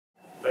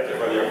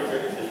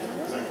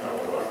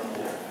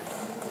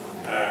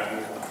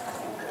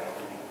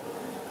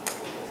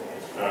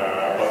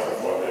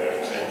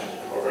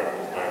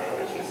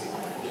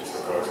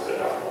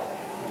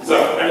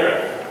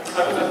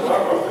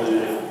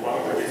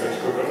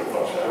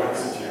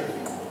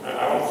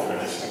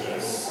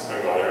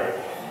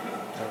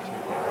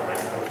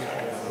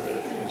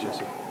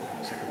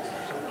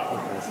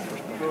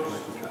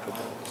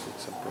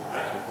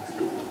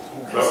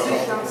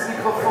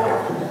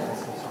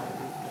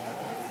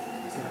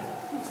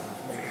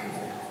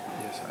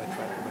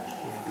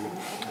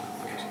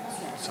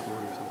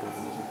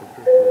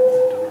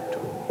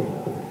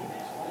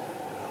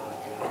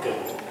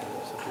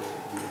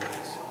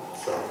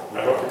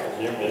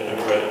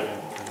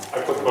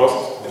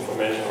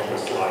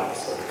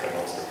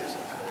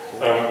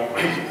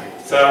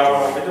So,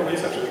 we do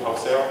research at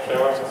Auxerre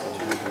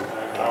Institute,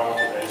 and our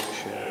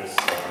motivation is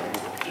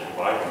the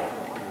environment.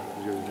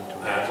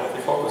 And what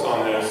we focus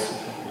on is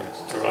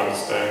to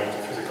understand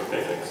the physical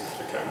basics,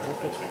 the chemical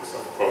basics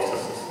of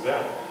processes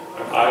there.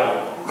 And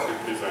I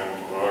represent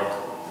work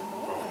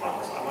of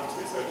Markus Ammer's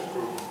research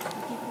group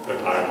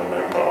that I'm a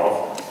member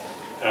of.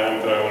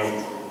 And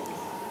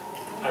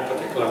I'm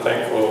particularly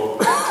thankful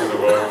to the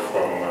work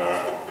from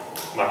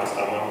Markus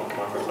Ammer,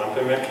 Markus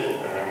Lantemecki,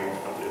 and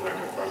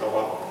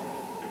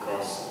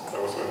because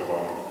those were the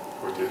one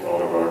who did all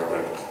the work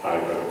that I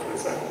will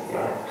present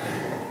now.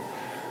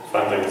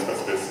 Funding is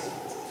with this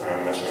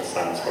National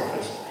Science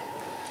Foundation.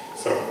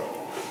 So,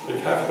 we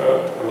have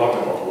heard a lot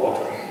about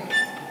water.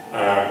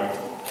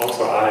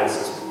 Also ice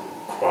is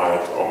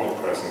quite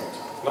omnipresent,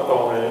 not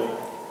only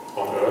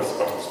on Earth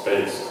but in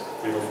space.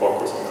 We will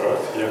focus on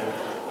Earth here.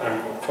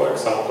 For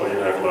example, you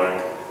have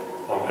like,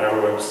 on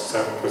average,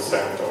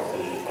 7% of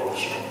the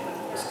ocean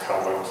is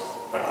covered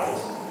by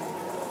ice.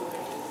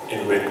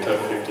 In winter,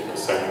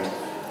 50%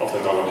 of the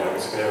northern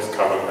hemisphere is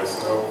covered by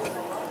snow.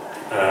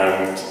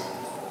 And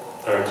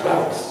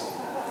clouds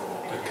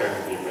that can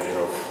be made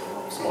of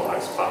small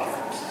ice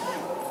particles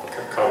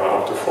can cover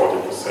up to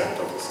 40%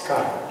 of the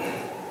sky.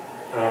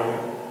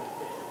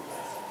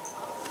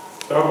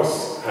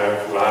 Those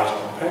have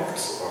large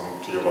impacts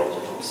on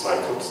geological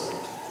cycles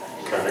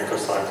and chemical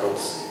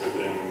cycles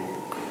within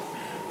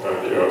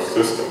the Earth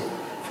system.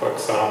 For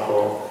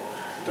example,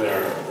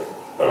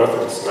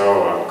 Earth and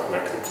snow are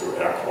connected to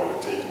air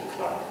quality and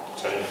climate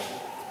change.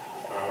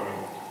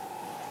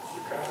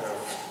 You can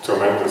have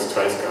tremendous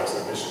trace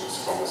gas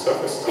emissions from the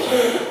surface snow.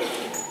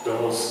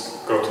 Those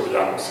go to the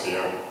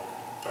atmosphere,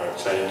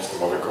 change the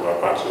molecular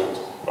budget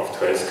of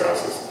trace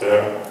gases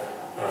there.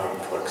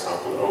 For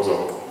example,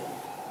 ozone.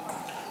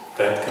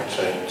 That can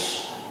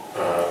change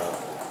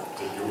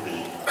the UV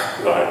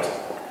light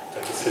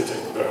that is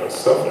hitting the Earth's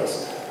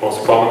surface.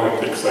 Most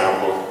prominent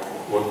example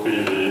would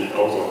be the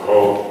ozone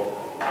hole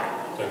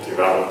that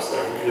develops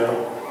every year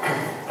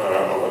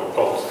over the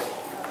poles.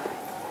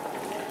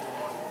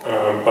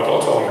 But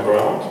also on the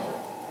ground,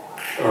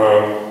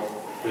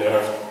 we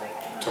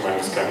have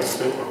tremendous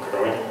chemistry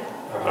occurring,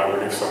 and I will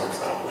give some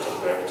examples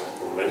of that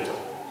later.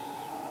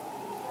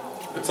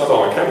 It's not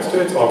only chemistry,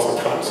 it's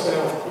also transfer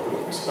of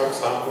pollutants, for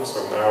example.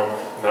 So now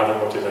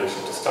another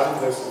motivation to study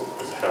this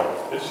is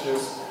health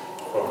issues.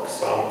 For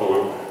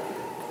example,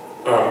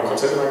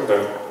 considering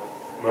that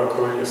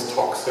mercury is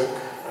toxic,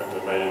 and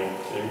the main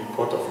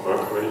input of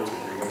mercury to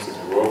humans in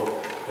the world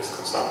is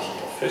consumption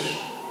of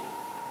fish.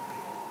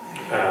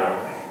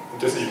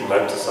 This even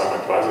led to some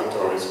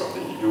advisories from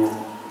the EU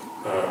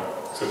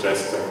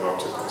suggesting not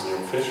to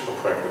consume fish for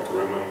pregnant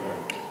women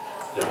and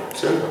young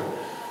children.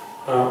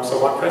 So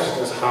one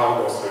question is,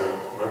 how does the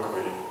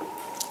mercury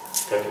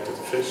get into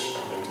the fish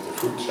and into the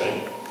food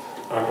chain?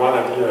 And one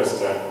idea is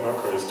that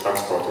mercury is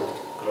transported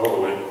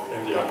globally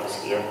in the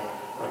atmosphere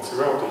and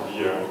throughout the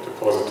year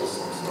deposited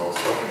in snow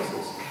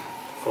surfaces.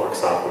 For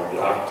example, in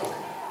the Arctic.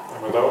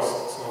 And when those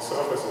snow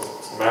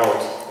surfaces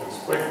melt in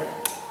spring,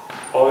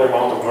 all the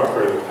amount of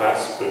mercury that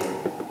has been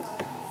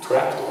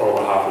trapped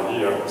over half a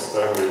year is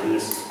then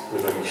released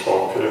within a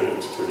short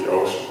period to the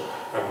ocean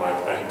and might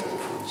enter the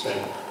food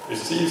chain. We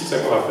see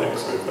similar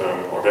things with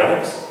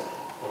organics,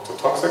 also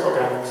toxic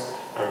organics,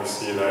 and we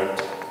see that,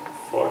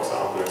 for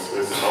example, in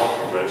Swiss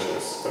mountain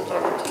glaciers that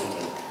are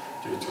retreating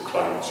due to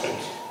climate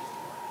change.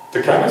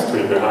 The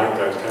chemistry behind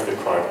that can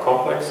be quite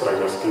complex, so I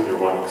just give you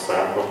one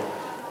example.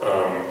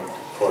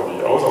 For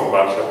the ozone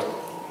budget,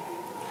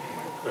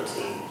 let's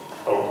see,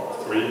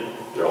 O3,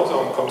 the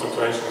ozone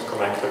concentration is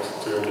connected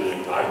to the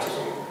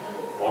nitrogen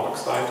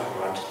monoxide and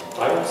nitrogen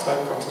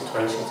dioxide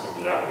concentrations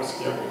in the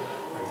atmosphere,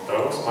 and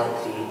those might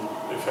be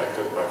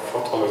affected by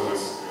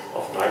photolysis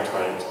of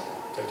nitrate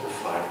that you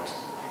find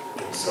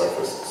in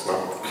surface snow.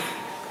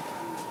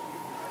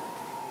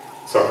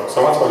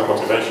 So much for the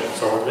motivation.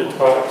 So what we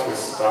try to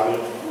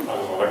study are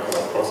the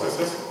molecular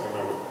processes, and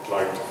I would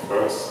like to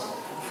first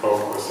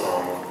focus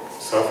on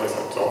surface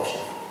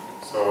absorption.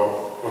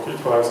 So what we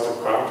try is to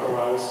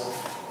characterize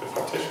the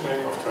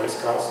partitioning of trace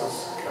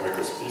gases,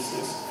 chemical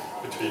species,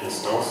 between the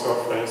snow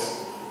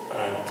surface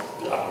and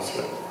the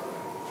atmosphere.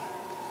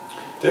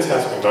 This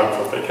has been done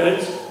for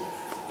decades,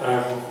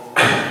 and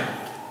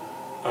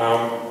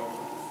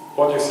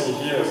what you see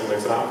here is an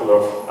example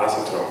of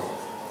acetone,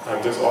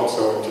 and this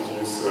also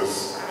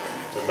introduces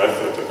the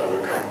method that I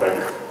will come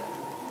back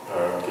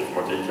give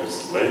more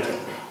details later.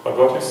 But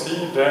what you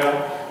see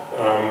there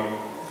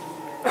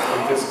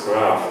in this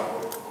graph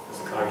is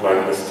kind of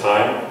like this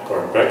time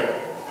going back.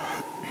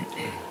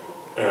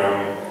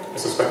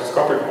 It's a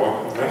spectroscopic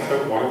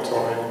method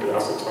monitoring the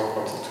acetone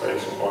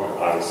concentration on an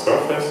ice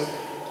surface,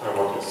 and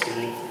what you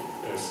see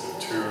is the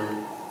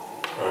two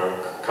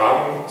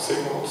carbon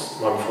signals,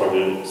 one for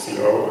the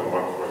CO and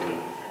one for the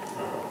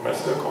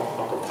methyl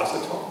compound of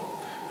acetone.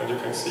 And you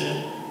can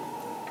see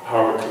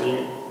how a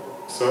clean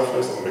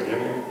surface in the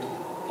beginning,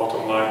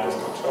 bottom line does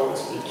not show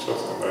these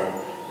features, and then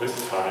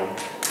with time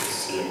you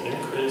see an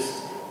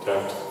increase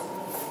that,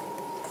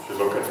 if you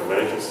look at the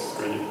latest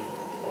 3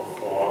 or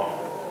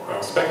 4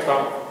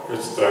 spectra,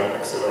 which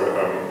then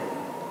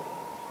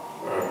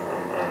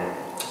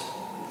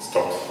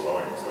stops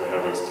flowing. So they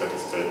have a steady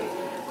state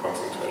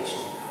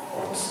concentration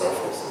on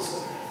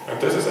surfaces. And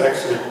this is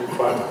actually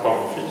quite a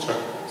common feature.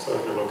 So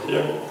if you look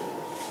here,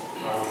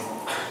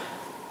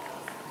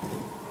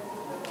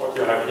 what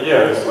you have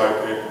here is like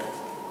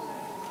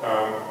a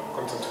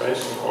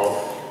concentration of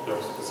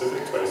your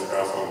specific trace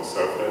gas on the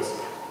surface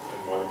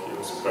in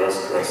molecules per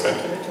square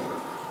centimeter.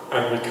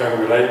 And we can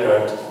relate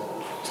that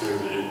to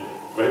the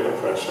vapor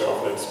pressure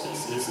of that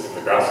species in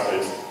the gas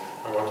phase.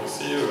 And what you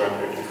see is when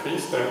you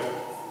increase that,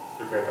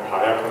 you get a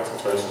higher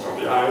concentration on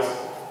the ice,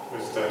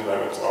 which then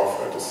levels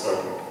off at a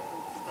certain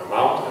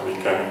amount, and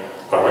we can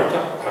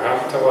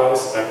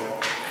parameterize that,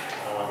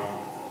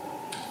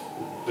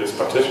 this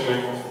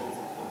partitioning,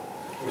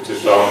 which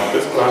is shown in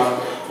this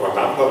graph for a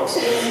number of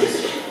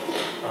species.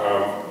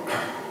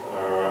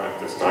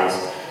 And this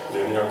nice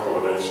linear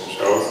correlation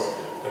shows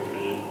that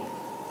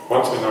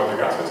once we know the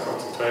gaseous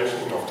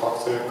concentration of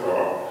toxic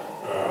or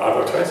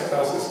other trace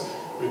gases,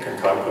 we can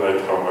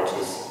calculate how much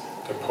is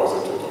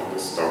deposited on the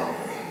stone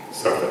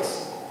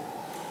surface.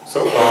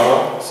 So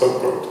far, so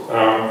good.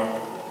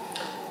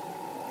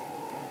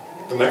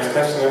 The next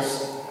question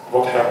is,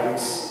 what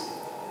happens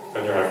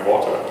when you have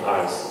water and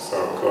ice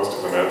so close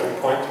to the melting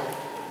point?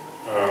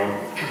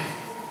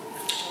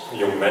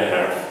 You may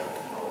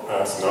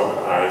have snow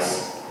and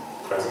ice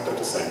present at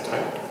the same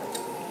time.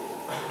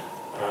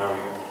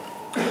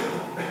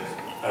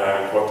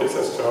 And what this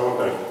has shown,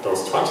 that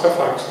those transfer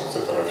functions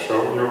that I've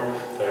shown you,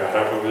 they are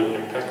heavily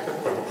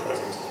impacted by the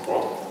presence of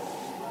water.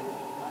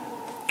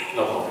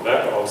 Not only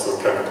that, also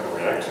chemical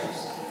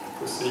reactions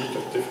proceed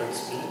at different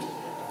speed,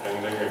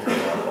 depending if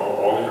they are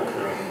only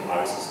occurring in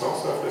ice and snow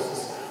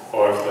surfaces,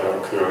 or if they are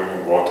occurring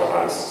in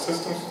water-ice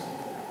systems.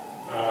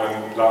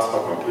 And last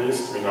but not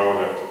least, we know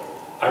that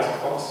ice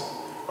cores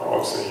are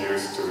also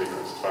used to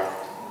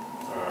reconstruct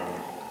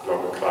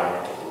global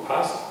climate of the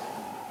past.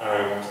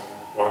 And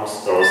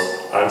once those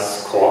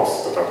ice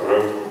cores that are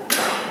drilled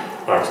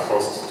are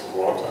exposed to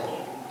water,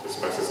 this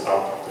messes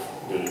up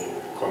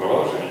the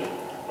chronology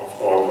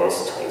of all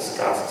those trace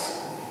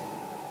gases.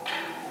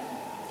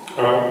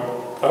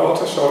 I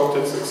also showed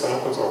these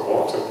examples of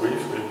water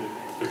briefly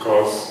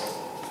because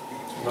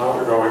now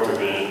we go into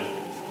the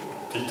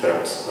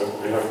details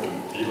that we have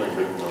been dealing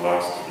with in the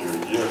last few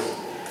years.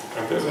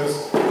 And this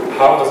is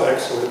how does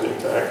actually the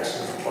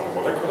interaction on a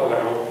molecular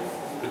level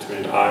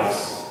between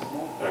ice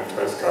and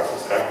trace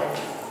gases happen,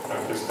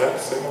 and is that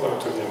similar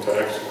to the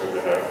interaction that we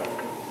have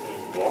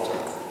in water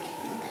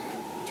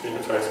between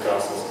the trace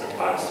gases and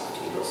ice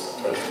between those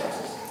trace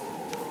gases.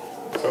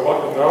 So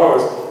what we know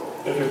is,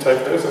 if you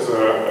take this as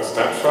a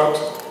snapshot,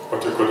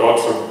 but you could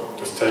also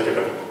just take it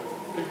as a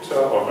picture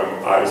of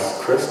an ice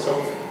crystal.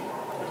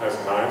 It has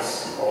a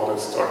nice ordered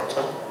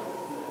structure.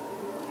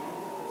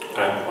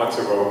 And once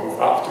you move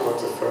up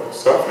towards the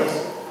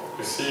surface,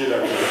 you see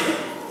that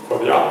for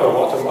the upper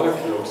water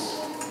molecules,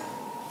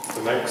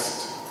 the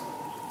next,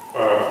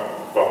 there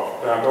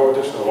are no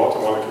additional water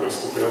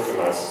molecules to build a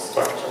nice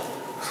structure.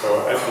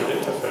 So at the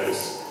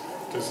interface,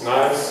 this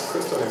nice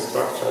crystalline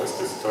structure is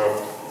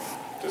disturbed.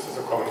 This is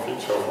a common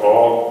feature of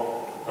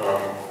all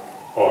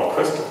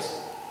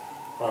crystals.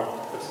 But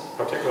it's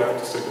particularly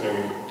interested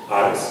in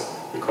ice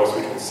because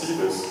we can see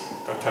this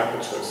at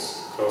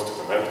temperatures close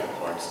to the melting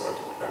point, so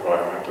at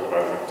environmental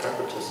relevant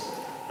temperatures.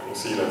 And you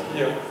see that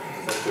here,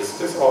 that this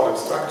disordered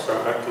structure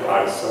at the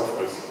ice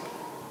surface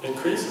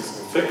increases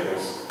in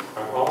thickness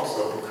and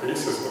also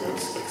increases in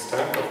its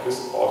extent of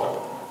disorder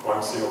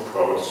once you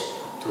approach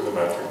to the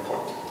melting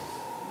point.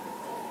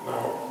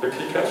 Now, the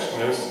key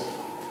question is,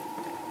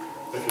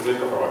 if you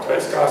think of our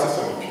trace gases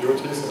and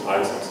impurities in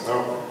ice and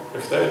snow,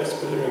 if they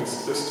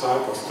experience this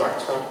type of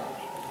structure,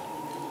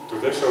 do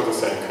they show the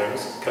same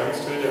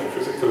chemistry and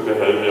physical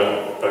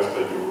behavior as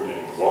they do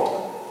in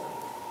water?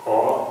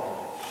 Or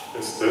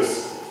is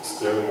this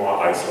still more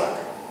ice-like?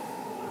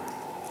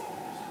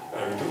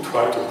 And we do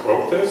try to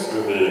probe this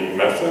with the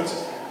method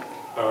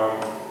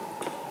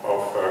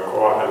of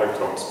core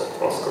electron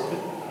spectroscopy.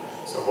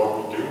 So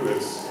what we do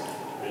is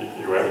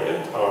we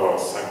irradiate our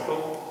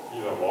sample,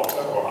 either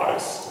water or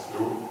ice,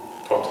 blue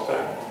dot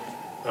then,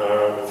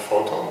 with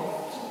photon.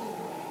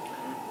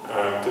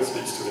 And this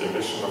leads to the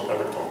emission of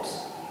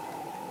electrons.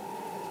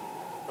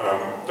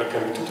 There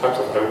can be two types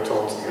of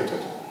electrons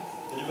emitted.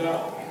 Either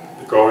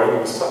we go in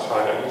with such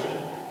high energy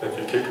that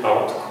we kick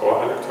out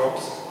core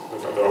electrons,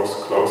 that are those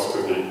close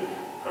to the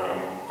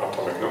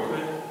atomic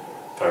nuclei,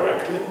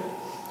 directly.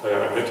 They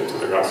are emitted to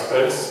the gas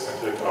phase and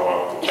hit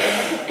our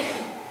detector.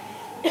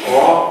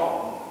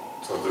 Or,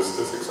 so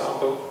this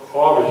example,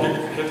 or we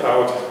hit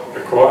out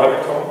the core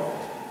electron,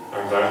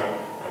 and then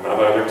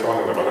another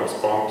electron in the valence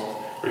bond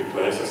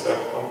replaces that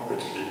one,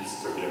 which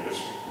leads to the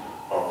emission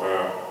of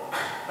an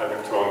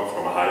electron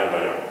from a higher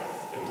layer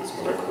in these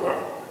molecular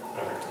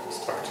electron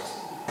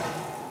structures.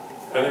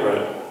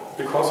 Anyway,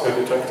 because we're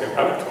detecting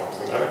electrons,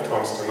 and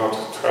electrons do not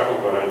travel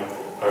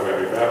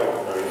very well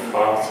and very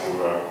far through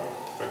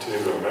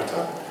material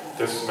matter,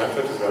 this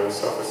method is very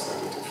surface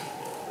sensitive.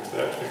 With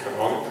that, we can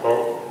only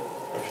probe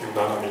a few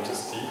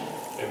nanometers deep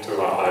into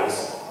our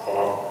ice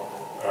or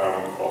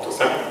water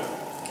sample.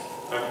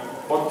 And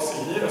what we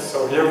see here,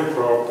 so here we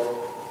probe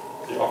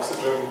the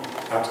oxygen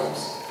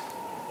atoms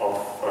of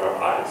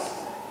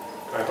ice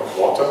and of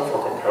water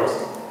for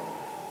comparison.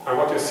 And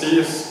what you see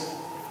is,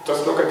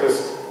 just look at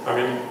this, I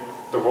mean,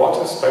 the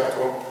water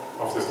spectrum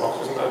of these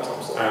oxygen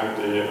atoms and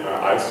the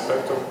ice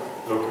spectrum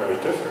look very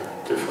different.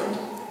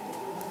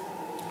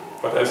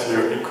 But as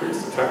you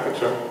increase the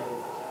temperature,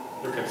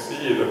 you can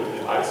see that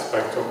the ice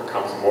spectrum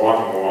becomes more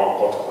and more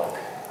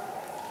water-like.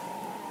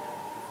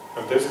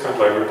 And this kind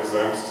of like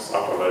represents this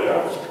upper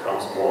layer, which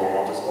becomes more and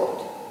more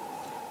disordered.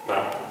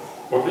 Now,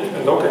 what we've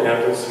been looking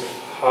at is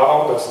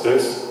how does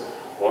this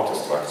water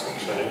structure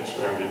change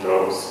when we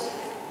dose,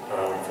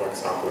 for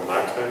example,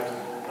 nitrate,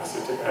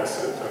 acetic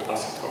acid, and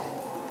acetone.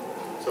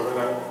 So when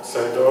I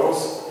say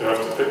dose, you have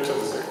to picture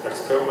this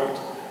experiment.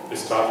 We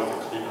start with a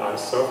clean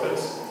ice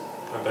surface,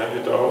 and then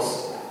we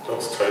dose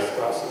those trace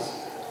gases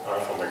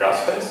from the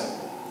gas phase.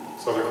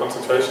 So the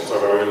concentrations are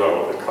very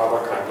low. They cover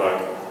kind of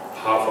like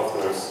half of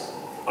this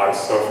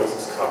ice surface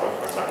is covered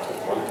by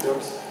nitrate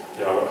molecules,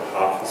 the other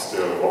half is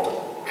still water.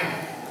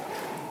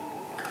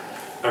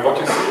 And what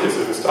you see is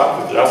if you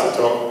start with the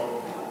acetone,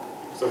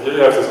 so here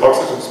you have this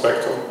oxygen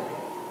spectrum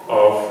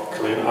of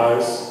clean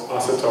ice,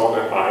 acetone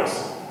and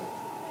ice,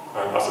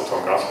 and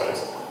acetone gas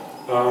phase.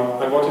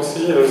 And what you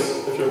see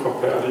is, if you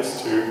compare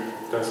these two,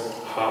 there's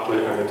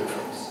hardly any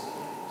difference.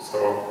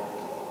 So,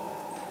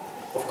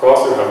 of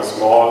course you have a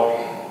small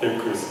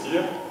increase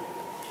here.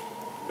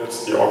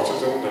 That's the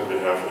oxygen that we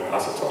have in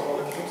acetone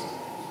molecules.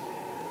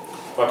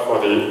 But for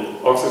the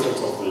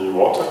oxygens of the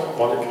water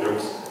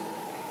molecules,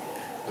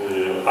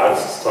 the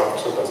ice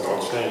structure does not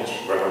change,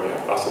 whether we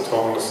have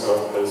acetone on the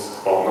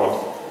surface or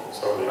not.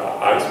 So the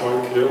ice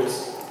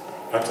molecules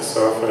at the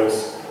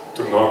surface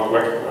do not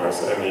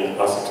recognize any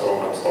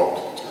acetone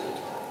absorbed to it.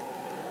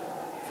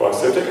 For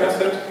acetic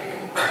acid,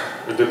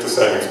 we did the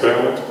same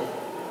experiment,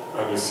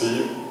 and you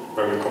see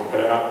when we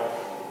compare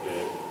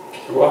the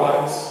pure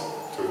ice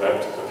to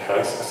that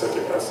has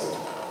acetic acid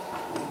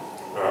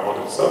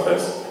on its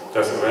surface,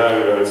 there's a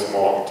very, very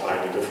small,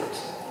 tiny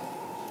difference.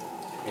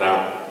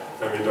 Now,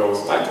 when we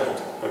dose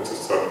nitrate, that's the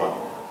third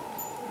one.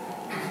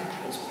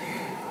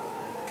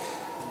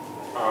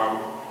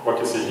 What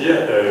you see here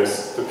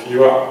is the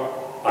pure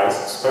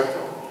ice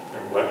spectrum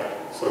in black.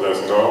 So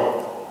there's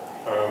no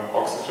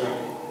oxygen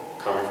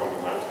coming from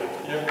the nitrate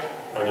here,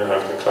 and you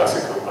have the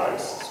classical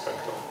ice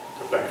spectrum,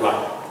 the black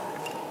line.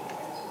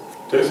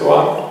 This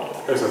one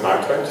is a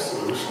nitrate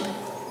solution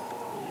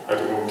at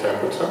room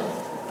temperature.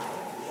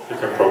 You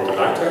can probe the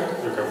nitrate,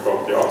 you can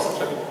probe the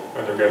oxygen,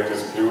 and you get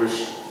this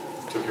bluish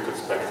typical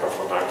spectra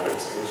for nitrate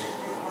solution.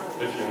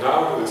 If you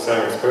now do the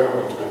same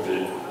experiment with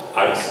the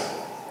ice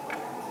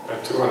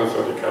at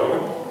 230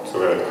 Kelvin, so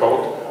very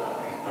cold,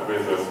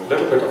 with a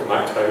little bit of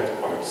nitrate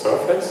on its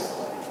surface,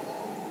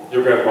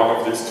 you get one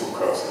of these two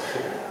curves.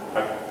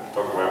 I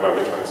don't remember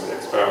which one is the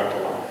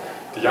experimental one.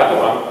 The other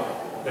one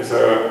is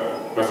a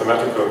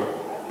mathematical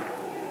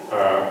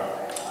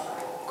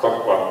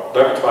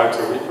then we try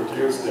to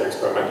reproduce the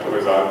experimental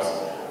results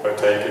by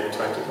taking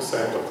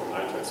 20% of the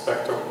nitrate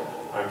spectrum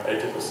and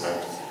 80%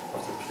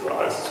 of the pure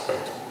ice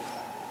spectrum.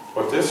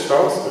 What this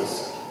shows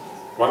is,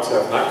 once you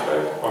have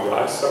nitrate on the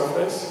ice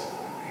surface,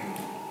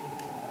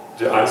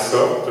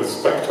 the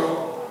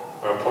spectral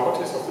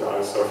properties of the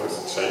ice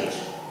surface change,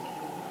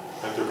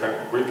 and you can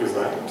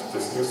represent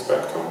this new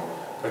spectrum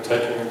by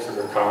taking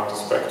into account the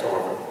spectrum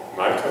of a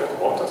nitrate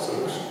water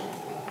solution,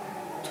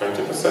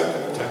 20%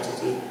 in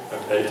intensity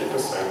and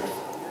 80%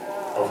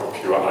 of a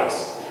pure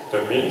ice.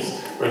 That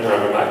means when you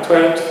have a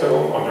nitrate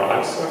film on your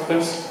ice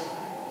surface,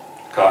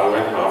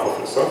 covering half of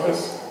your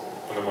surface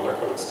on a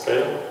molecular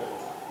scale,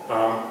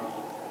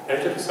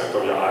 80%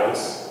 of your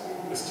ice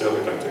is still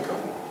identical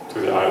to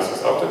the ice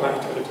without the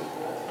nitrate,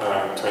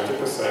 and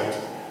 20%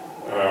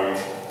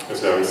 is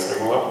very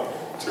similar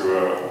to a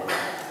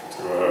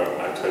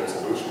nitrate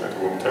solution at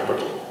room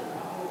temperature.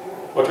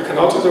 What we can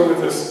also do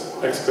with this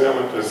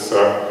experiment is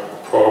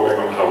probing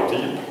on how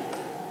deep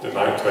the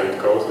nitrate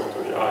goes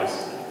into the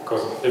ice.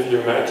 Because if you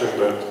imagine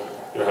that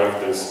you have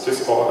this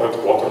disordered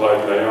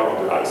water-like layer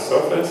on the ice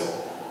surface,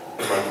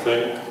 you might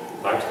think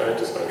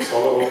nitrate is very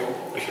soluble.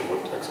 If you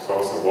would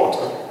expose the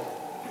water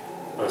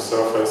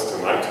surface to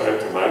nitrate,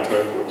 the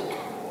nitrate would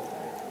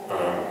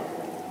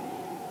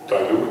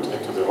dilute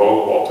into the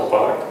whole water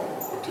bulk,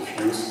 would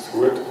diffuse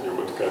through it. You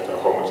would get a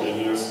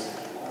homogeneous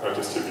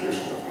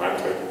distribution of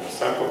nitrate in the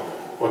sample.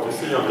 What you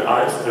see on the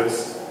ice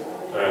is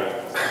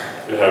that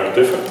we have a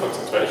different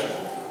concentration.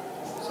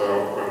 So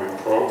when we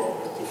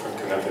probe different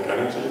kinetic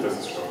energy, this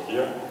is shown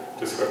here,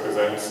 this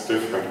represents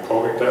different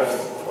probing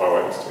depth of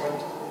our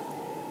instrument.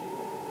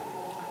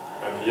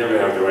 And here we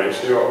have the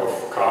ratio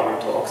of carbon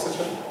to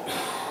oxygen,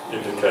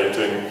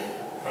 indicating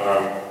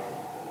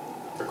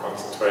the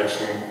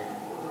concentration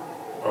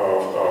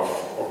of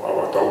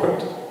our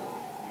dopant.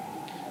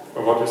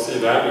 And what we see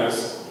then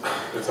is,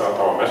 these are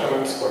our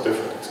measurements for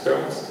different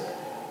experiments,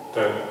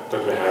 that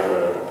we have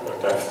a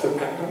depth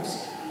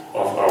dependence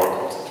of our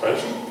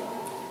concentration.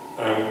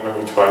 And when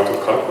we try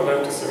to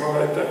calculate, to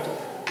simulate that,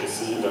 we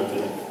see that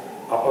the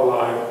upper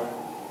line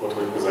would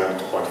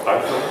represent 2.5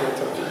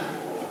 nanometer,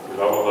 the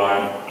lower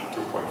line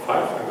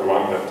 2.5, and the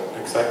one that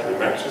exactly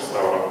matches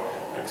our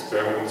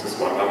experiments is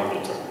 1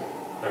 nanometer.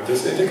 And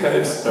this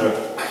indicates that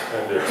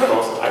when we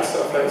expose an ice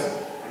surface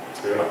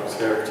to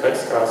atmospheric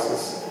trace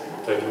gases,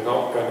 they do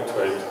not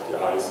penetrate the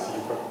ice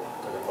deeper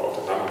than about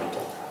a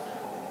nanometer.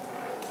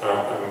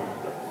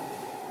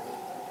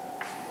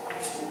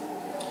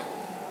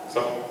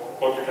 So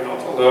what we can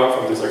also learn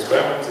from these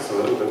experiments is a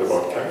little bit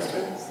about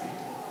chemistry.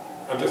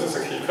 And this is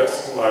a key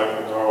question, like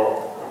we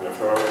know we have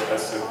heard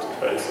acid to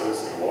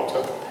bases in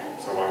water.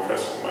 So one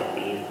question might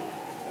be,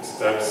 is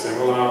that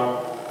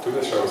similar, do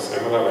they show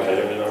similar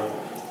behavior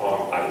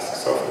on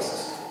ice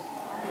surfaces?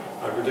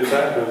 And we did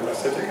that with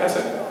acetic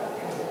acid.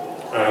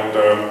 And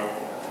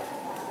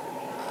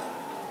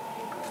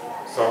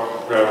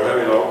so we have a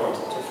very low,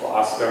 for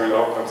us, very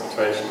low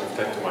concentration of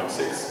 10 to the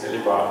 -6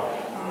 millibar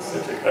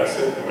acetic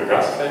acid in the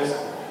gas phase.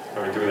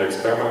 And we do the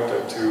experiment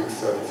at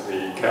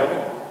 233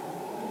 Kelvin.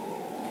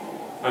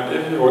 And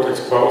if you would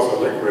expose a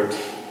liquid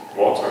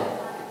water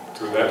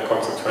to that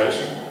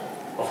concentration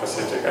of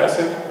acetic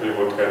acid, we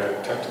would get a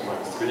 10 to the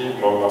 -3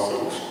 molar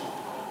solution.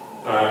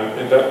 And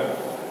in that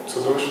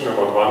solution,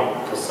 about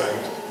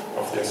 1%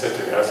 of the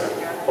acetic acid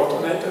would be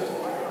protonated,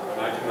 and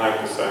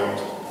 99%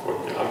 would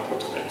be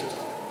unprotonated.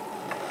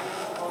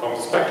 From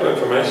the spectral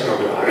information on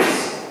the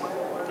ice,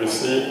 we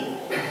see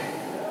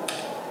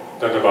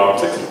that about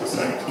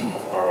 60%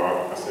 of our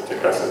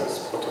acetic acid is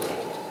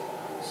protonated.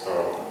 So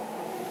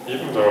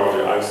even though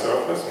the ice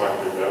surface might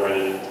be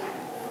very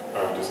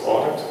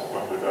disordered,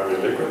 might be very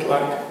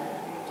liquid-like,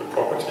 the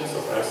properties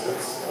of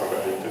acids are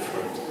very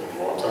different in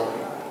water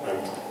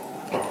and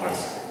on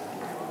ice.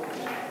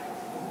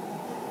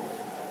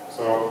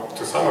 So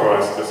to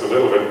summarize this a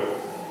little bit,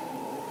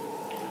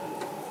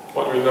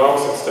 what we know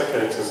since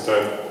decades is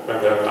that when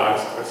we have an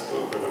ice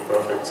crystal with a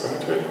perfect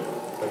symmetry,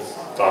 that's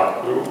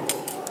dark blue,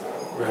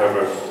 we have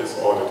a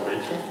disordered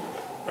region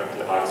and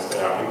the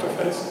ice-air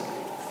interface.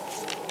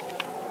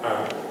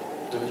 And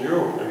the new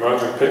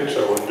emerging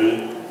picture would be,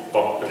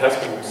 well, it has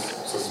been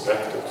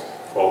suspected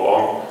for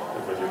long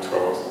that when you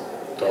throw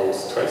those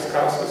trace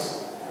gases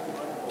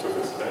to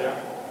this layer,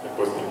 it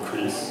would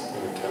increase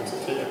in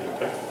intensity and in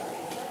depth.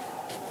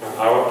 And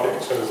our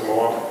picture is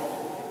more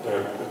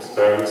that it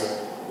bears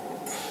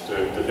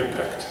the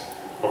impact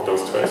of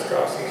those trace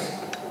gases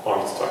on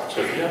the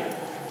structure here.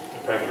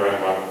 Depend very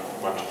much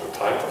on the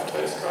type of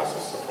trace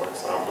gases. So for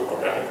example,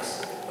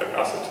 organics like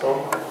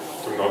acetone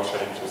do not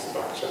change the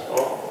structure at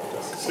all. It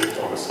just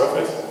sit on the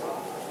surface.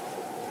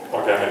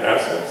 Organic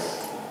acids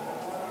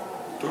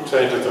do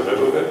change it a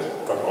little bit,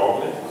 but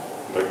only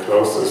the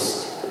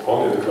closest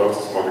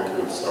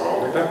molecules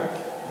surrounding them.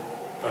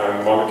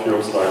 And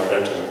molecules like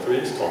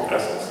HNO3, strong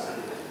acids,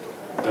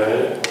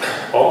 they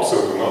also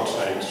do not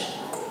change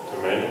the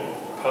main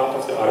part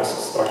of the ice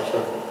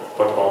structure,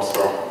 but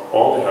also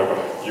only have a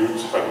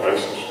huge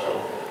hydration shell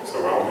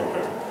surrounding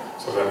them,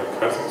 so that in the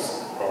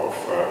presence of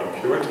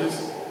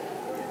impurities,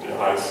 the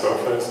ice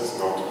surface is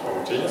not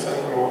homogeneous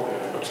anymore,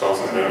 but shows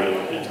a very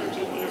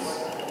heterogeneous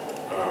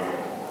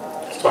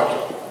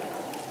structure.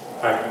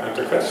 And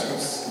the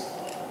questions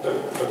that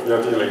we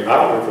are dealing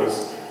now with is,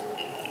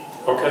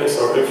 okay,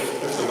 so if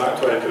the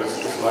nitrate is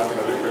like in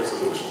a liquid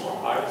solution on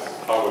ice,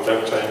 how would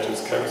that change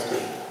its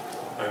chemistry?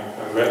 And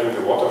where do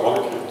the water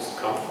molecules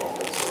come from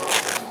that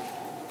surround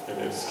it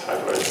in its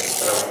hydration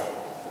shell,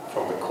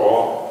 from the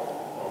core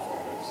or from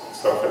its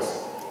surface?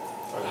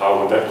 And how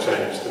would that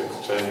change the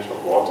exchange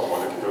of water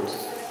molecules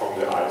from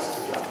the ice to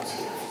the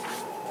atmosphere?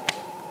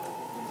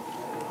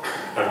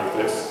 And with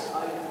this,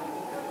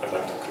 I'd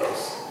like to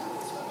close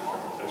this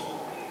presentation.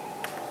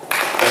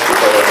 Thank you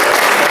for your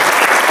attention.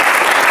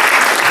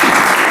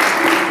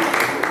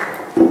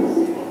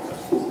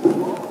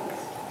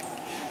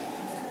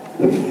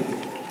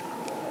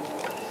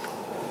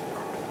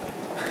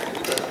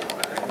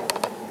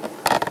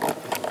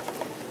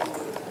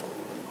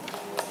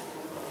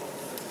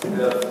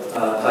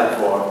 Time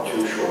for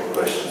 2 short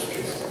questions,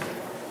 please.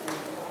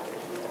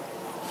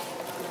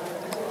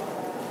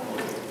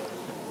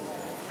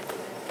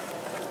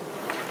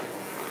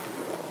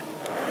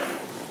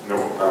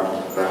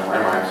 Then I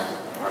might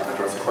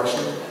address the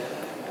question.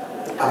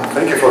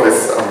 Thank you for this,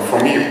 for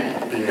me,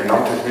 being a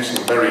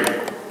non-technician, very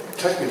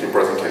technical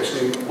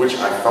presentation, which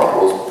I thought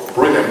was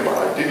brilliant, but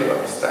I didn't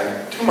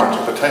understand too much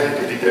of the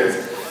technical details.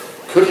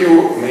 Could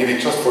you maybe,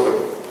 just for the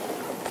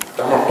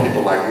dumber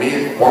people like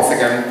me, once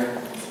again,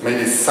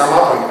 maybe sum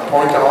up and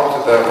point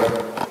out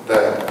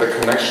the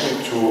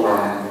connection to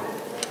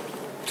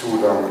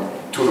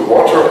the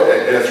water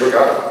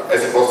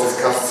as it was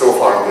discussed so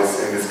far in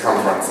this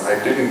conference? I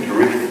didn't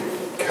really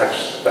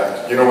catch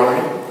that. You know what I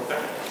mean?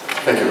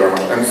 Thank you very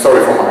much. And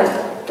sorry for my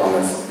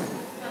dumbness.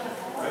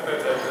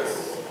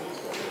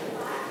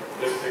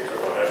 This picture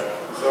go ahead.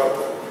 So,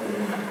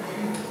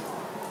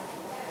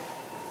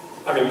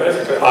 I mean,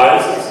 basically,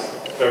 ice is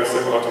very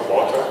similar to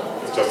water.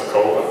 It's just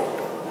colder.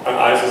 And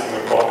ice is an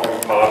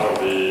important part of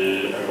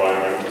the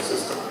environmental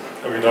system.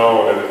 And we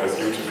know that it has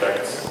huge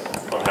effects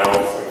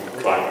health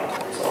and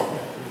climate and so on.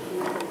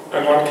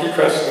 And one key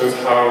question is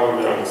how do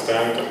we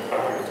understand and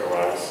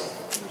parameterize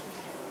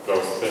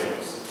those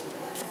things?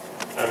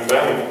 And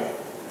then,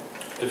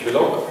 if you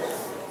look,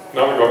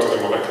 now we go to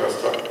the molecular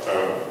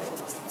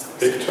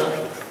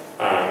picture,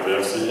 and we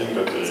have seen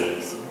that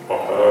or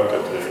heard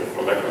that the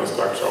molecular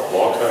structure of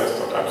water is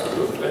not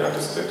absolutely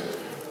understood,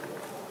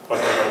 but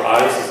of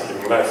ice is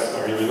even less.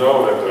 I mean, we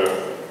know that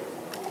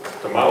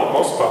the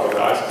most part of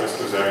the ice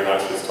crystal is very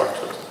nicely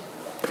structured.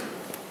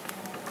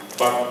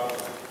 But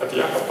at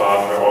the upper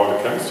part, where all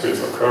the chemistry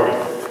is occurring,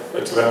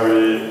 it's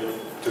very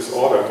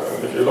disordered.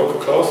 And if you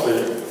look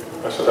closely,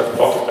 I should have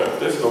plotted that.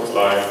 This looks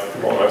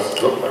like, more or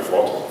less, look like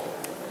water.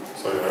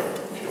 So you have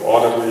a few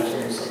ordered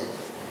regions, and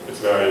it's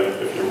very,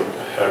 if you would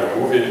have a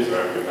movie, it's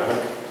very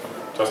dynamic,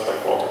 just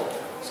like water.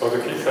 So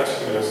the key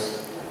question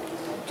is,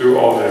 do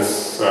all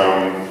these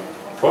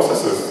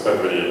processes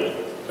that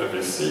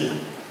we see,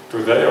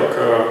 do they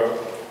occur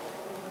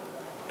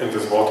in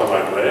this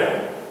water-like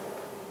layer?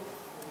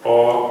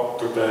 Or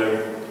do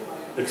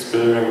they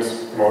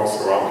experience more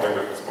surrounding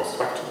that is more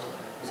structured?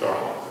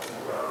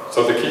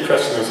 So the key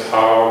question is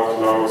how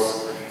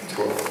close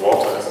to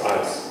water is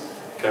ice?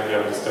 Can we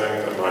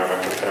understand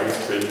environmental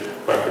chemistry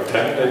by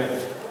pretending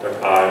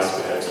that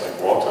ice behaves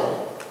like water?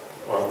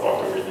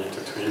 Or do we need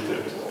to treat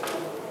it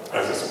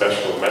as a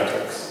special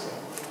matrix?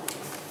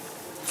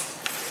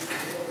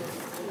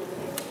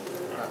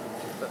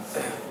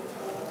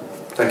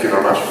 Thank you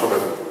very much for the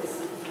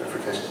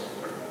clarification.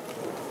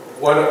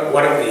 One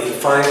of the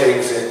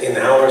findings in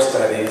our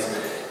studies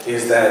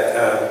is that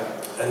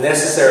a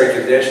necessary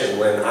condition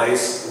when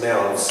ice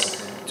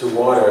melts to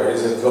water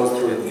is it goes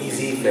through an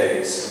easy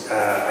phase.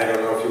 I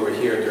don't know if you were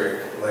here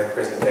during my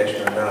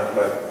presentation or not,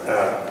 but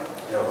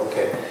no,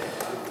 okay.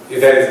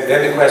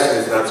 Then the question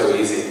is not so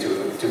easy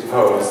to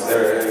pose.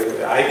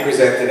 I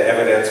presented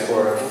evidence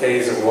for a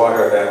phase of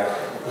water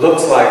that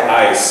looks like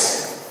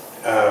ice.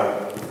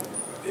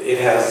 It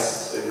has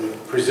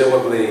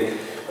presumably,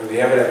 the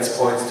evidence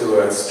points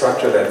to a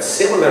structure that's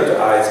similar to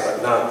ice,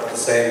 but not the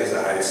same as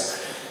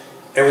ice.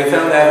 And we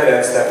found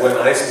evidence that when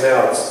ice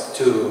melts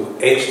to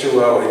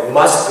H2O, it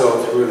must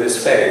go through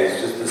this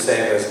phase, just the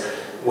same as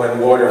when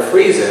water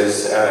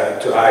freezes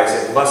to ice,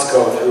 it must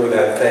go through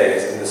that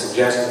phase. And the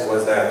suggestion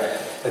was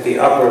that at the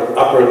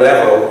upper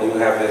level, you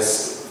have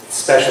this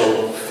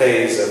special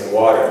phase of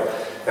water.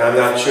 Now, I'm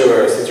not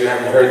sure, since you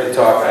haven't heard the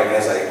talk, I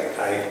guess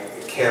I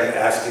can't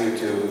ask you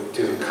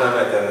to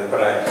comment on it,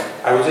 but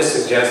I would just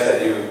suggest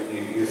that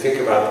you think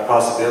about the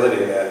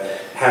possibility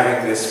that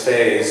having this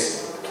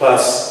phase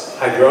plus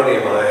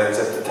hydronium ions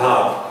at the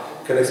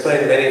top can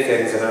explain many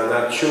things, and I'm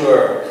not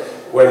sure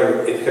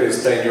whether it could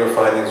explain your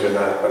findings or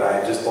not, but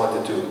I just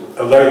wanted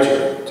to alert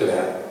you to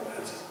that.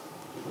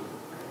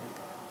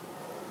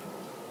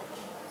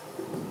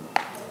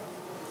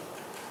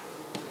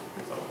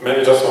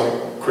 Maybe just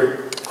one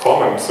quick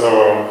comment.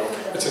 So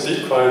it's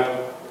indeed quite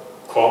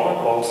common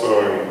also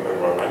in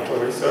environmental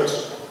research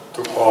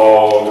to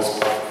call this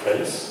part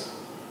phase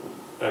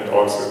and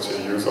also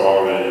to use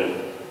all the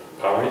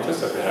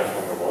parameters that we have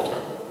from the water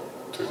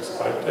to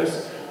describe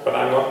this. But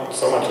I'm not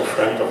so much a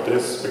friend of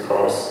this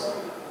because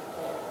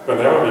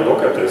whenever we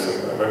look at this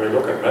and when we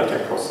look at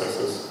melting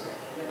processes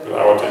with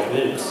our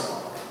techniques,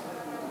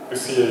 we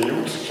see a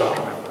huge jump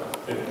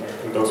in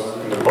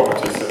the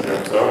properties that we're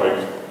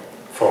observing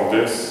from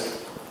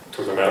this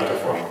to the melter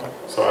form.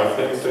 So I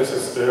think this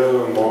is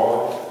still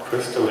more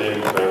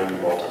crystalline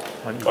than water.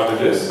 But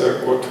it is a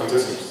good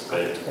transition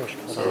state.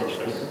 So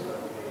yes.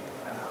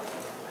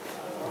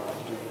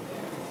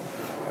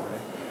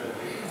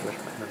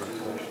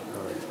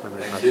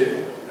 Thank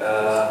you.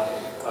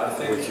 I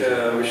think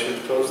we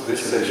should close this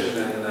session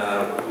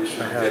and we should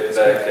get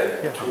back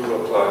at 2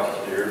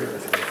 o'clock here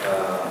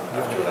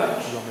after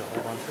lunch.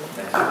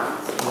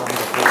 Thank you.